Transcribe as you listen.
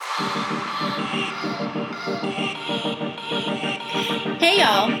Hey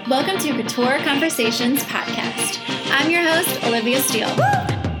y'all, welcome to Couture Conversations podcast. I'm your host, Olivia Steele.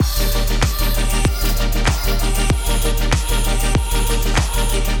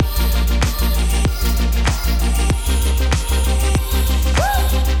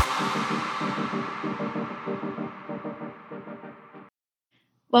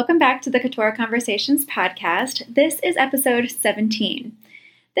 Welcome back to the Couture Conversations podcast. This is episode 17.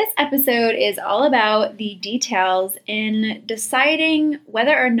 This episode is all about the details in deciding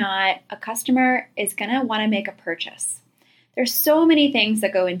whether or not a customer is going to want to make a purchase. There's so many things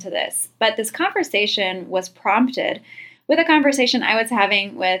that go into this, but this conversation was prompted with a conversation I was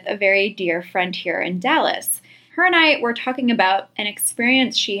having with a very dear friend here in Dallas. Her and I were talking about an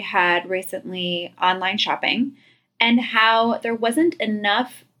experience she had recently online shopping and how there wasn't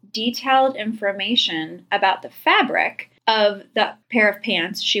enough detailed information about the fabric of the pair of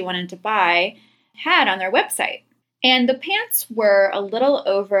pants she wanted to buy had on their website. And the pants were a little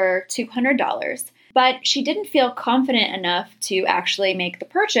over $200, but she didn't feel confident enough to actually make the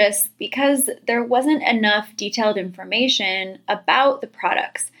purchase because there wasn't enough detailed information about the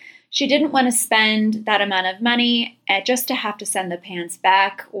products. She didn't want to spend that amount of money just to have to send the pants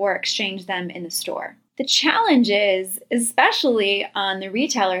back or exchange them in the store. The challenge is, especially on the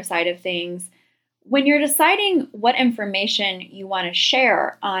retailer side of things, when you're deciding what information you want to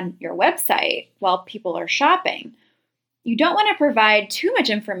share on your website while people are shopping, you don't want to provide too much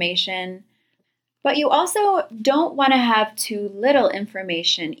information, but you also don't want to have too little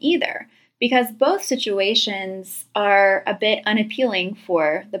information either, because both situations are a bit unappealing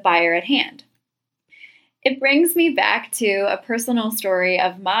for the buyer at hand. It brings me back to a personal story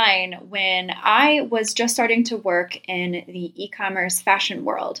of mine when I was just starting to work in the e-commerce fashion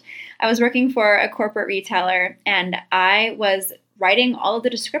world. I was working for a corporate retailer and I was writing all of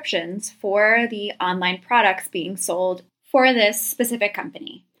the descriptions for the online products being sold for this specific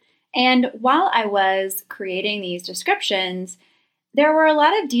company. And while I was creating these descriptions, there were a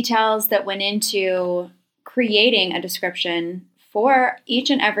lot of details that went into creating a description for each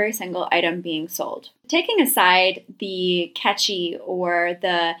and every single item being sold. Taking aside the catchy or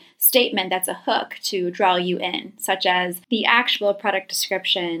the statement that's a hook to draw you in, such as the actual product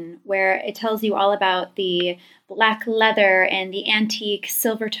description, where it tells you all about the black leather and the antique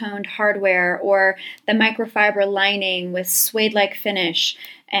silver-toned hardware, or the microfiber lining with suede-like finish,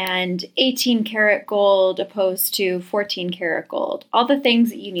 and 18 karat gold opposed to 14 karat gold. All the things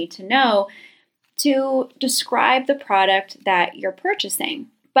that you need to know to describe the product that you're purchasing.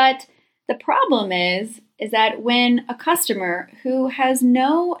 But the problem is that when a customer who has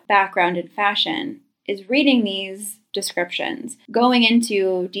no background in fashion is reading these descriptions, going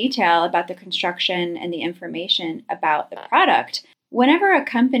into detail about the construction and the information about the product, whenever a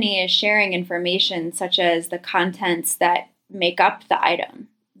company is sharing information such as the contents that make up the item,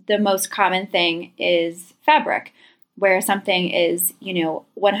 the most common thing is fabric, where something is,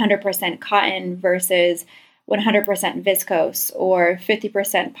 100% cotton versus 100% viscose or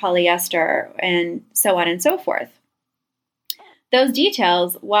 50% polyester and so on and so forth. Those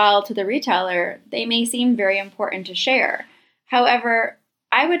details, while to the retailer, they may seem very important to share. However,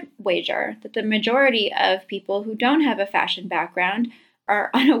 I would wager that the majority of people who don't have a fashion background are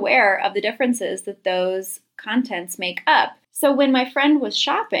unaware of the differences that those contents make up. So when my friend was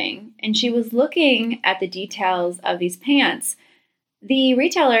shopping and she was looking at the details of these pants, the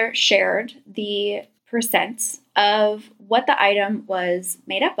retailer shared the percents of what the item was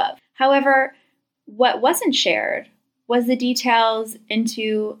made up of. However, what wasn't shared was the details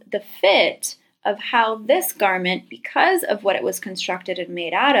into the fit of how this garment, because of what it was constructed and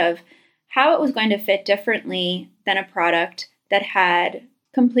made out of, how it was going to fit differently than a product that had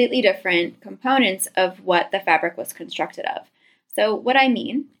completely different components of what the fabric was constructed of. So what I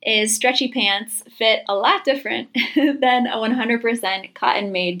mean is stretchy pants fit a lot different than a 100%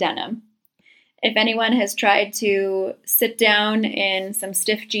 cotton-made denim. If anyone has tried to sit down in some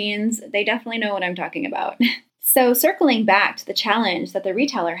stiff jeans, they definitely know what I'm talking about. So circling back to the challenge that the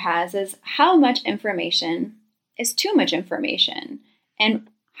retailer has is how much information is too much information, and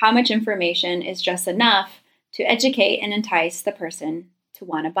how much information is just enough to educate and entice the person to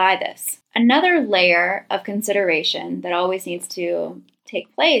want to buy this. Another layer of consideration that always needs to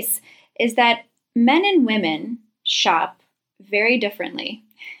take place is that men and women shop very differently.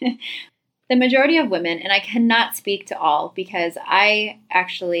 The majority of women, and I cannot speak to all because I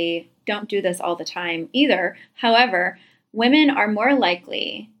actually don't do this all the time either. However, women are more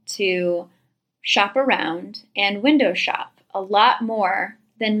likely to shop around and window shop a lot more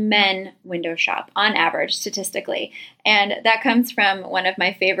than men window shop on average statistically. And that comes from one of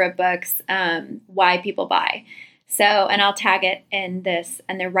my favorite books, Why People Buy. So, and I'll tag it in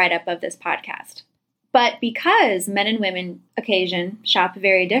the write-up of this podcast. But because men and women occasion shop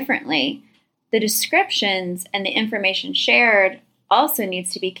very differently, the descriptions and the information shared also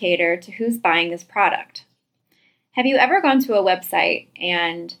needs to be catered to who's buying this product. Have you ever gone to a website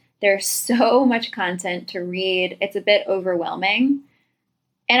and there's so much content to read, it's a bit overwhelming?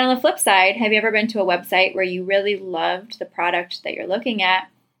 And on the flip side, have you ever been to a website where you really loved the product that you're looking at,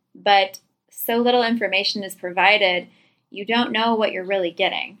 but so little information is provided, you don't know what you're really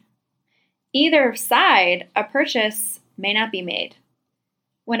getting? Either side, a purchase may not be made.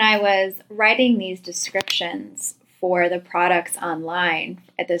 When I was writing these descriptions for the products online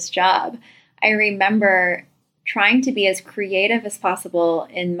at this job, I remember trying to be as creative as possible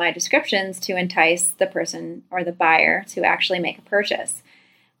in my descriptions to entice the person or the buyer to actually make a purchase.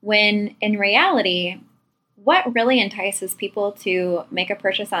 When in reality, what really entices people to make a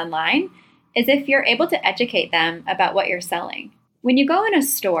purchase online is if you're able to educate them about what you're selling. When you go in a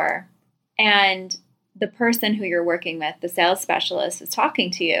store and the person who you're working with, the sales specialist, is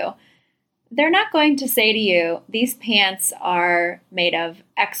talking to you, they're not going to say to you, these pants are made of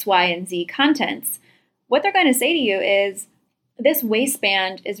X, Y, and Z contents. What they're going to say to you is, this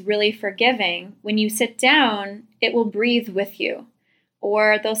waistband is really forgiving. When you sit down, it will breathe with you.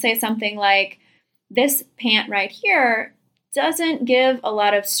 Or they'll say something like, this pant right here doesn't give a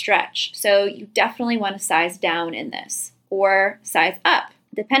lot of stretch, so you definitely want to size down in this, or size up,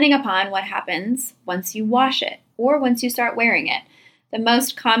 depending upon what happens once you wash it or once you start wearing it. The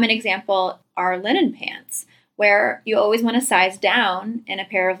most common example are linen pants, where you always want to size down in a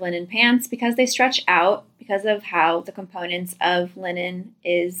pair of linen pants because they stretch out because of how the components of linen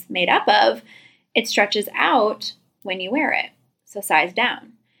is made up of. It stretches out when you wear it, so size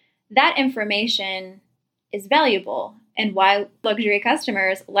down. That information is valuable and why luxury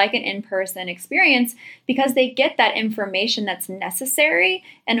customers like an in-person experience, because they get that information that's necessary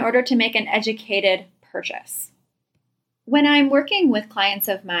in order to make an educated purchase. When I'm working with clients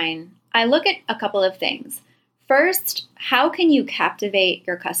of mine, I look at a couple of things. First, how can you captivate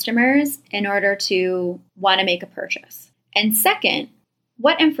your customers in order to want to make a purchase? And second,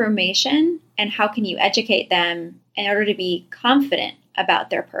 what information and how can you educate them in order to be confident about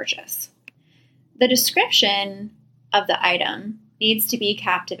their purchase? The description of the item needs to be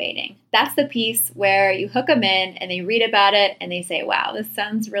captivating. That's the piece where you hook them in and they read about it and they say, wow, this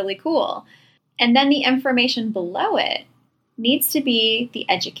sounds really cool. And then the information below it needs to be the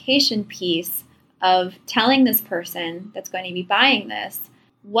education piece of telling this person that's going to be buying this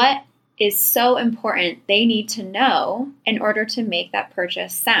what is so important they need to know in order to make that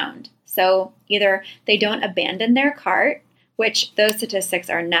purchase sound. So either they don't abandon their cart, which those statistics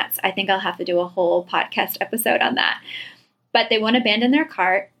are nuts. I think I'll have to do a whole podcast episode on that. But they won't abandon their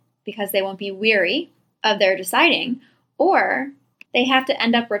cart because they won't be weary of their deciding, or they have to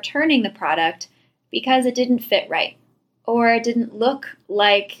end up returning the product because it didn't fit right, or it didn't look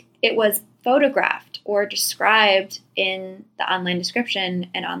like it was photographed or described in the online description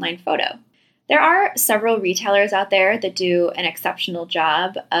and online photo. There are several retailers out there that do an exceptional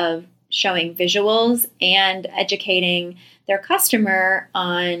job of showing visuals and educating their customer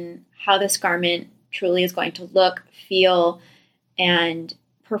on how this garment truly is going to look, feel, and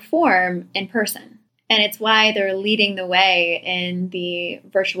perform in person. And it's why they're leading the way in the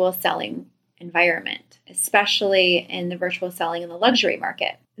virtual selling environment, especially in the virtual selling in the luxury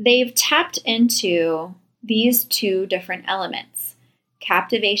market. They've tapped into these two different elements,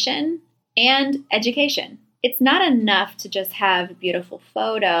 captivation and education. It's not enough to just have a beautiful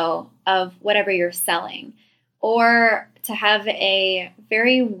photo of whatever you're selling or to have a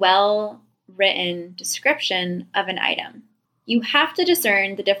very well-written description of an item. You have to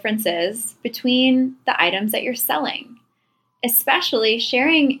discern the differences between the items that you're selling, especially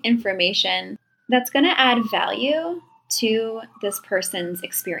sharing information that's going to add value to this person's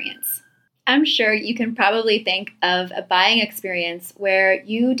experience. I'm sure you can probably think of a buying experience where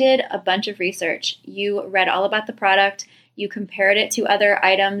you did a bunch of research. You read all about the product, you compared it to other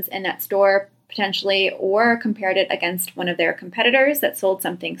items in that store potentially, or compared it against one of their competitors that sold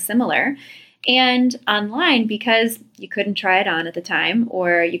something similar. And online, because you couldn't try it on at the time,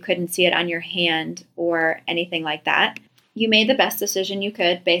 or you couldn't see it on your hand or anything like that, you made the best decision you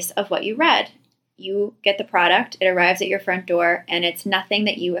could based on what you read. You get the product, it arrives at your front door, and it's nothing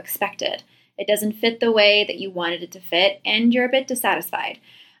that you expected. It doesn't fit the way that you wanted it to fit, and you're a bit dissatisfied.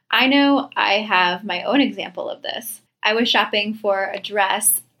 I know I have my own example of this. I was shopping for a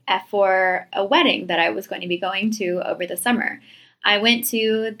dress for a wedding that I was going to be going to over the summer. I went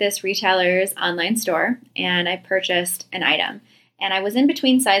to this retailer's online store and I purchased an item. And I was in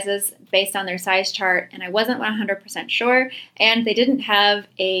between sizes based on their size chart, and I wasn't 100% sure. And they didn't have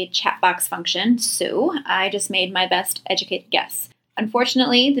a chat box function, so I just made my best educated guess.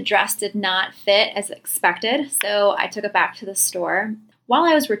 Unfortunately, the dress did not fit as expected, so I took it back to the store. While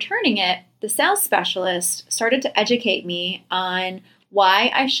I was returning it, the sales specialist started to educate me on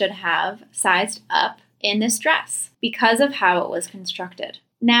why I should have sized up in this dress because of how it was constructed.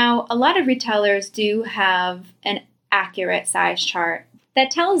 Now, a lot of retailers do have an accurate size chart that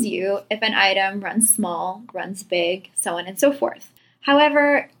tells you if an item runs small, runs big, so on and so forth.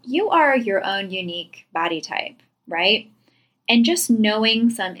 However, you are your own unique body type, right? And just knowing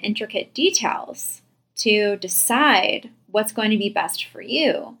some intricate details to decide what's going to be best for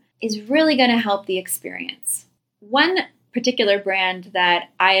you is really going to help the experience. One particular brand that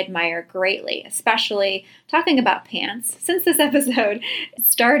I admire greatly, especially talking about pants, since this episode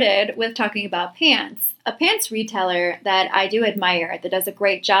started with talking about pants, a pants retailer that I do admire that does a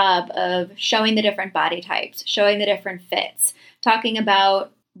great job of showing the different body types, showing the different fits, talking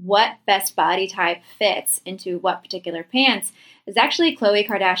about what best body type fits into what particular pants is actually Khloe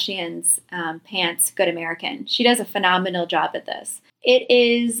Kardashian's Pants Good American. She does a phenomenal job at this. It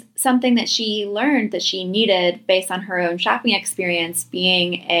is something that she learned that she needed based on her own shopping experience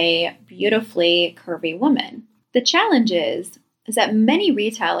being a beautifully curvy woman. The challenge is that many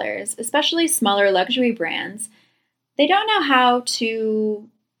retailers, especially smaller luxury brands, they don't know how to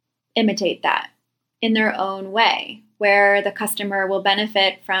imitate that in their own way, where the customer will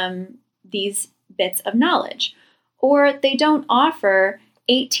benefit from these bits of knowledge. Or they don't offer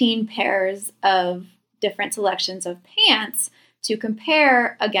 18 pairs of different selections of pants to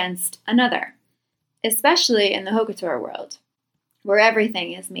compare against another, especially in the haute couture world, where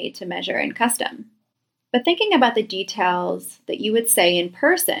everything is made to measure and custom. But thinking about the details that you would say in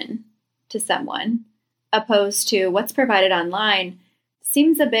person to someone, opposed to what's provided online,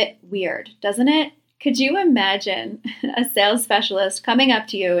 seems a bit weird, doesn't it? Could you imagine a sales specialist coming up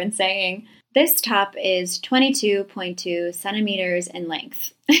to you and saying, "This top is 22.2 centimeters in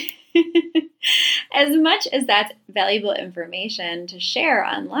length"? As much as that's valuable information to share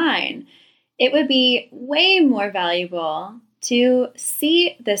online, it would be way more valuable to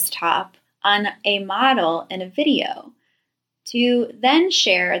see this top on a model in a video, to then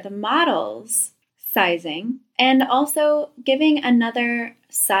share the model's sizing and also giving another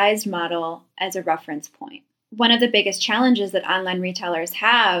sized model as a reference point. One of the biggest challenges that online retailers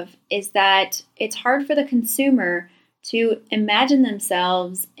have is that it's hard for the consumer to imagine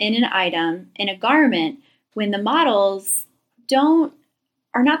themselves in an item, in a garment, when the models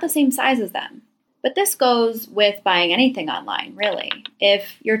are not the same size as them. But this goes with buying anything online, really.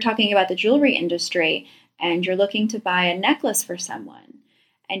 If you're talking about the jewelry industry and you're looking to buy a necklace for someone,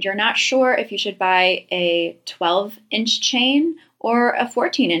 and you're not sure if you should buy a 12-inch chain or a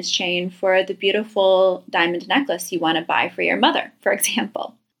 14-inch chain for the beautiful diamond necklace you want to buy for your mother, for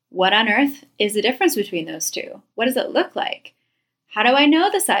example. What on earth is the difference between those two? What does it look like? How do I know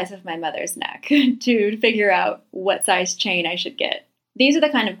the size of my mother's neck to figure out what size chain I should get? These are the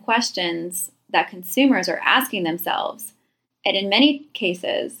kind of questions that consumers are asking themselves. And in many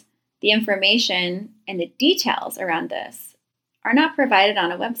cases, the information and the details around this are not provided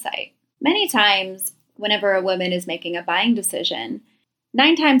on a website. Many times, whenever a woman is making a buying decision,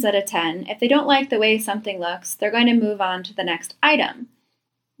 9 times out of 10, if they don't like the way something looks, they're going to move on to the next item.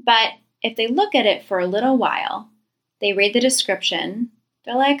 But if they look at it for a little while, they read the description,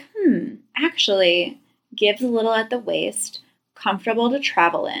 they're like, actually gives a little at the waist, comfortable to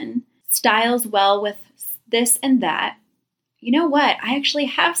travel in, styles well with this and that. You know what? I actually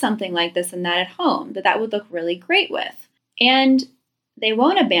have something like this and that at home that would look really great with. And they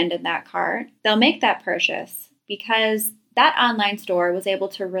won't abandon that cart. They'll make that purchase because that online store was able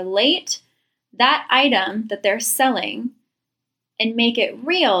to relate that item that they're selling and make it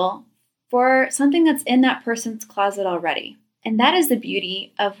real for something that's in that person's closet already. And that is the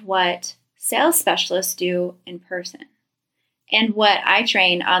beauty of what sales specialists do in person and what I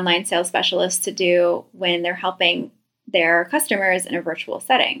train online sales specialists to do when they're helping their customers in a virtual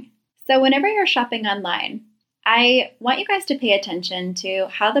setting. So whenever you're shopping online, I want you guys to pay attention to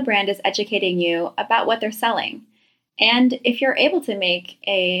how the brand is educating you about what they're selling. And if you're able to make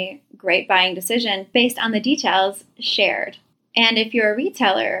a great buying decision based on the details shared. And if you're a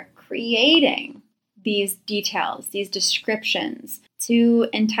retailer creating these details, these descriptions to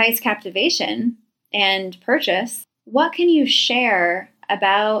entice captivation and purchase, what can you share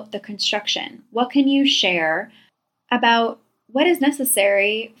about the construction? What can you share about what is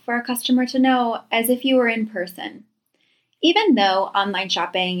necessary for a customer to know as if you were in person? Even though online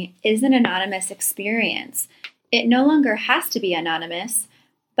shopping is an anonymous experience, it no longer has to be anonymous.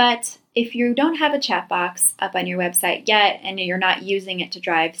 But if you don't have a chat box up on your website yet and you're not using it to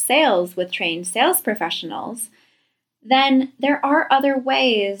drive sales with trained sales professionals, then there are other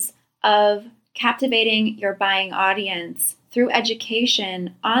ways of captivating your buying audience through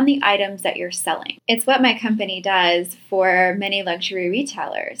education on the items that you're selling. It's what my company does for many luxury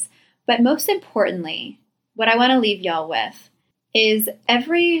retailers. But most importantly, what I want to leave y'all with is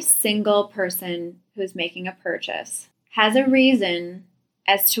every single person who's making a purchase has a reason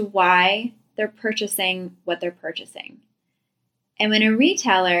as to why they're purchasing what they're purchasing. And when a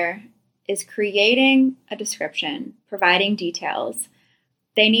retailer is creating a description, providing details,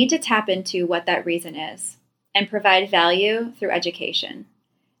 they need to tap into what that reason is and provide value through education.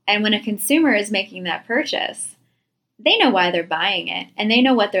 And when a consumer is making that purchase, they know why they're buying it and they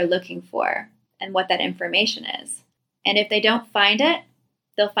know what they're looking for and what that information is. And if they don't find it,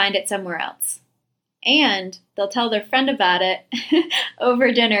 they'll find it somewhere else. And they'll tell their friend about it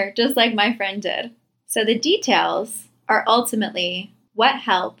over dinner, just like my friend did. So the details are ultimately what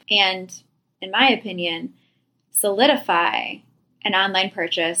help and, in my opinion, solidify an online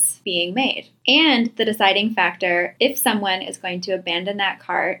purchase being made, and the deciding factor if someone is going to abandon that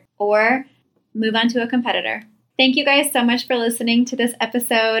cart or move on to a competitor. Thank you guys so much for listening to this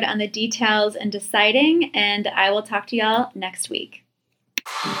episode on the details and deciding, and I will talk to y'all next week.